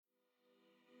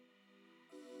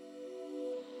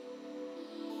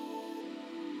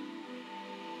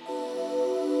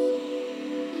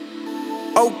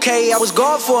Okay, I was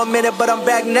gone for a minute, but I'm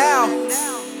back now.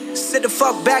 Sit the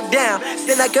fuck back down.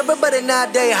 Still like everybody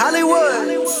nowadays,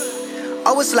 Hollywood.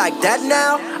 Oh, it's like that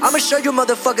now? I'ma show you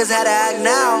motherfuckers how to act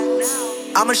now.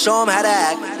 I'ma show them how to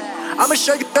act. I'ma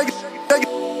show you.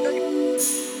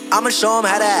 I'ma show him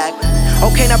how to act.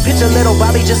 Okay, now picture little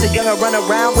Bobby, just a young'un run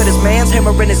around with his man's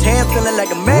hammer in his hand, feeling like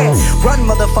a man. Run,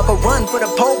 motherfucker, run for the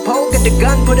po-po, get the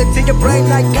gun, put it to your brain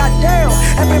like goddamn.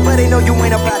 Everybody know you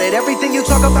ain't about it. Everything you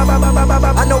talk about,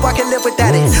 I know I can live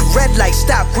without it. Red light,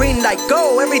 stop, green light,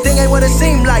 go. Everything ain't what it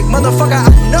seem like, motherfucker,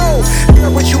 I know. Know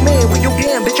what you mean, when you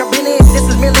in, bitch, I've been in. This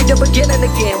is merely the beginning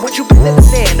again. What you been living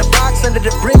in? The box under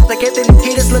the brick, like Anthony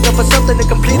Kiedis, looking for something to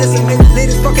complete us. And maybe lead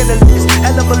us fucking the list.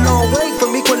 Hell of a long way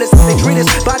from equal as they treat us.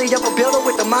 Body of a builder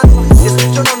with the mind of a fetus.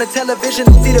 Turn on the television,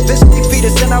 see the vision defeat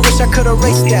us. And I wish I could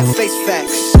erase that face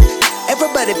facts.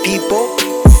 Everybody people,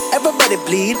 everybody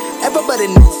bleed,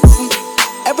 everybody needs something,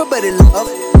 everybody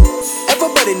love,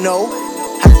 everybody know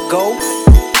how to go.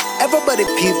 Everybody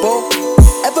people,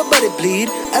 everybody bleed,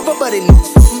 everybody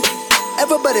needs something,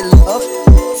 everybody love,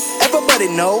 everybody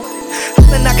know.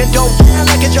 And I can go down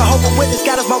like a Jehovah's Witness.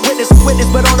 God is my witness,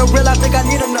 but on the real I think I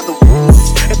need another witness.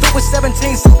 If it was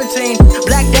 17,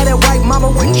 black dad and white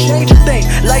mama wouldn't change a thing.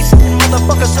 Light skin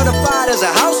motherfucker certified as a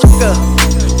house nigga.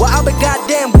 Well, I'm a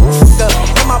goddamn nigga,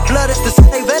 and my blood is the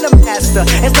slave and the master.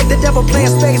 It's like the devil playing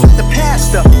spades with the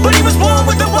pastor, but he was born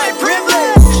with the white privilege.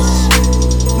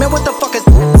 Man, what the fuck is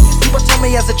that? People told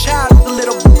me as a child, as a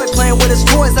little boy playing with his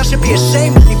toys, I should be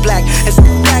ashamed to be black. And some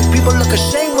black people look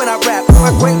ashamed when I rap. My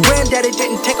great granddaddy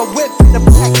didn't take a whip in the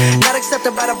black, not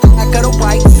accepted by the black or the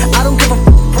white. I don't give a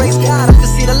fuck, praise God, I can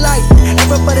see the light.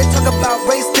 Everybody talk about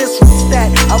race this, race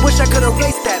that. I wish I could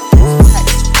erase that.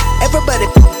 Everybody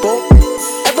people,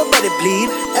 everybody bleed,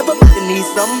 everybody needs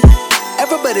something,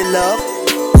 everybody love,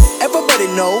 everybody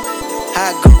know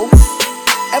how I go.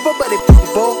 Everybody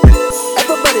people,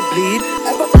 everybody bleed,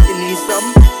 everybody needs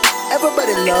something,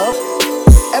 everybody love,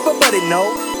 everybody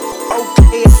know.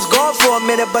 Okay, I was gone for a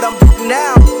minute, but I'm back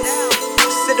now.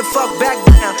 Sit the fuck back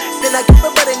down. Still like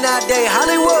everybody nowadays,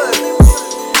 Hollywood.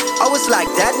 Oh, it's like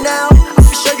that now?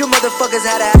 I'ma show you motherfuckers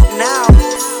how to act now.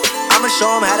 I'ma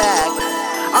show them how to act.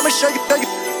 I'ma show you.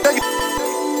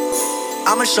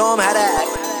 I'ma show them how to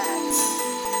act.